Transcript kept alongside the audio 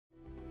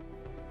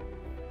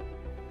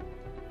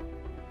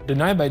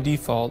Deny by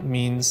default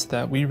means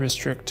that we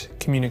restrict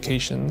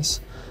communications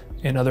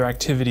and other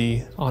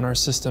activity on our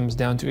systems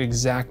down to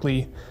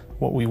exactly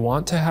what we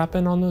want to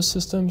happen on those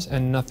systems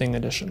and nothing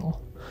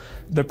additional.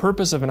 The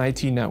purpose of an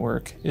IT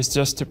network is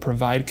just to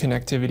provide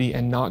connectivity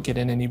and not get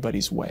in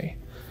anybody's way.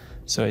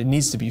 So it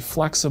needs to be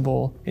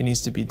flexible, it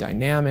needs to be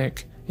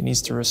dynamic, it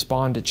needs to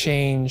respond to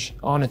change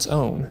on its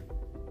own.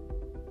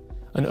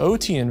 An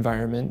OT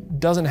environment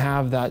doesn't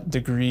have that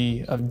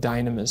degree of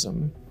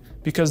dynamism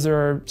because there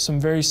are some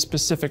very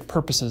specific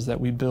purposes that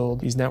we build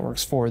these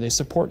networks for. They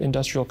support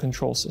industrial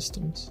control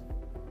systems.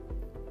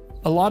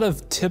 A lot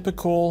of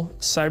typical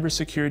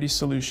cybersecurity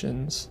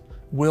solutions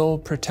will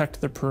protect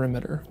the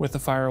perimeter with a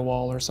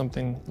firewall or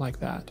something like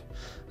that.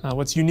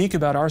 What's unique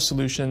about our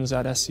solutions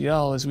at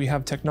SCL is we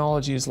have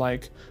technologies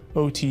like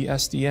OT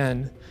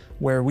SDN,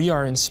 where we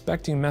are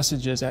inspecting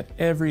messages at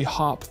every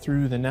hop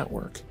through the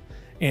network.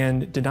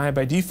 And deny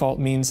by default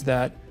means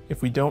that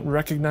if we don't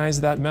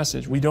recognize that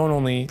message, we don't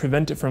only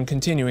prevent it from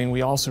continuing,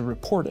 we also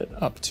report it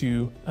up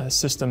to a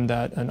system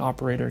that an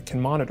operator can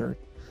monitor.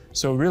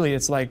 So really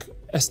it's like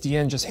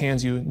SDN just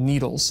hands you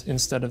needles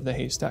instead of the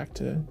haystack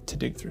to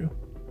dig through.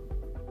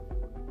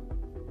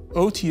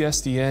 OT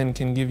SDN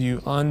can give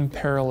you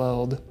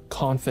unparalleled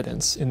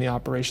confidence in the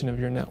operation of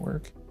your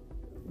network.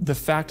 The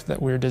fact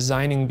that we're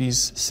designing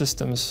these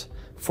systems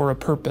for a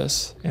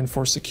purpose and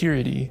for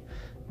security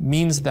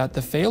means that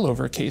the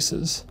failover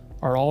cases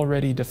are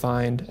already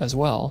defined as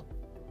well.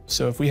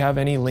 So if we have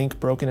any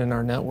link broken in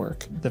our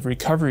network, the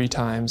recovery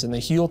times and the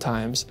heal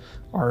times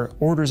are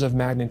orders of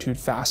magnitude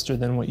faster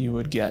than what you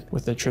would get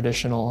with a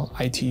traditional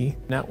IT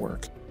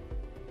network.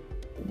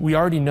 We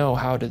already know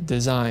how to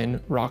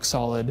design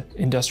rock-solid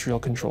industrial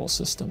control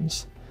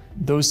systems.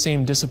 Those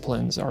same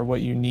disciplines are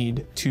what you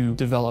need to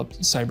develop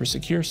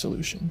cybersecure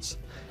solutions.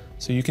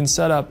 So you can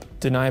set up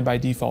deny by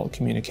default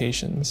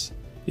communications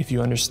if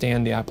you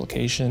understand the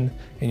application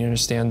and you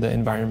understand the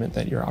environment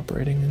that you're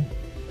operating in.